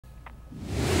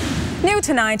New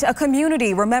tonight, a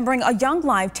community remembering a young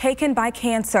life taken by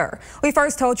cancer. We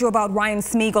first told you about Ryan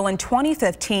Smigiel in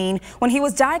 2015 when he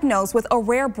was diagnosed with a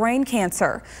rare brain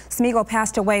cancer. Smigiel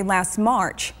passed away last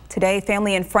March. Today,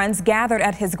 family and friends gathered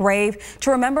at his grave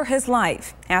to remember his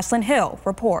life. Ashlyn Hill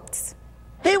reports.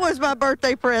 He was my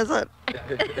birthday present.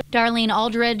 Darlene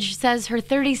Aldridge says her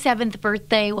 37th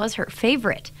birthday was her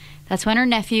favorite. That's when her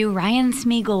nephew Ryan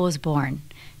Smigiel was born.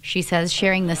 She says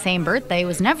sharing the same birthday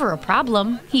was never a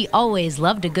problem. He always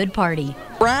loved a good party.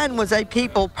 Ryan was a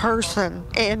people person,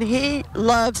 and he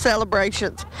loved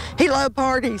celebrations. He loved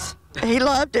parties. He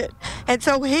loved it. And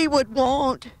so he would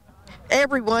want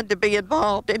everyone to be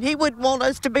involved, and he would want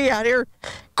us to be out here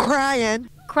crying.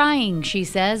 Crying, she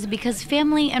says, because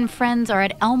family and friends are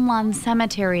at Elm Lawn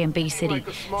Cemetery in Bay City,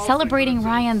 celebrating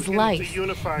Ryan's life.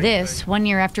 This, 1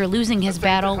 year after losing his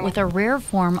battle with a rare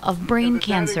form of brain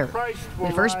cancer.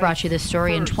 We first brought you this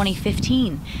story in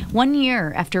 2015, 1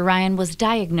 year after Ryan was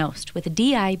diagnosed with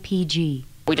DIPG.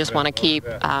 We just want to keep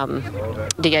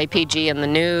DIPG in the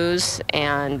news,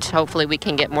 and hopefully we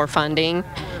can get more funding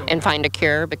and find a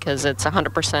cure, because it's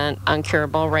 100%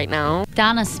 uncurable right now.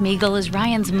 Donna Smigiel is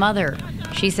Ryan's mother.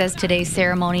 She says today's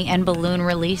ceremony and balloon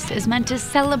release is meant to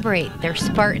celebrate their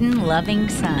Spartan, loving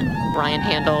son. Ryan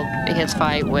handled his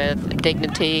fight with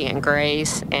dignity and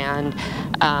grace and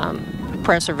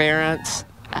perseverance.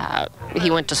 He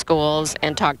went to schools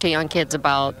and talked to young kids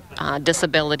about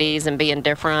disabilities and being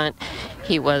different.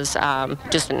 He was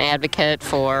just an advocate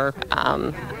for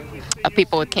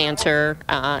people with cancer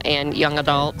and young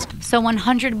adults. So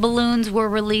 100 balloons were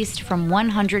released from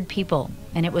 100 people,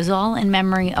 and it was all in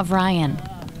memory of Ryan.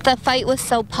 The fight was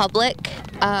so public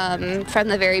from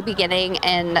the very beginning,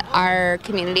 and our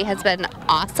community has been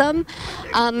awesome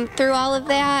through all of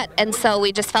that, and so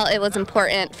we just felt it was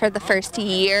important for the first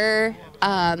year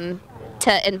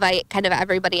to invite kind of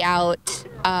everybody out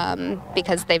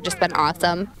because they've just been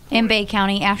awesome. In Bay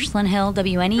County, Ashlyn Hill,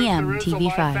 WNEM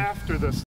TV5.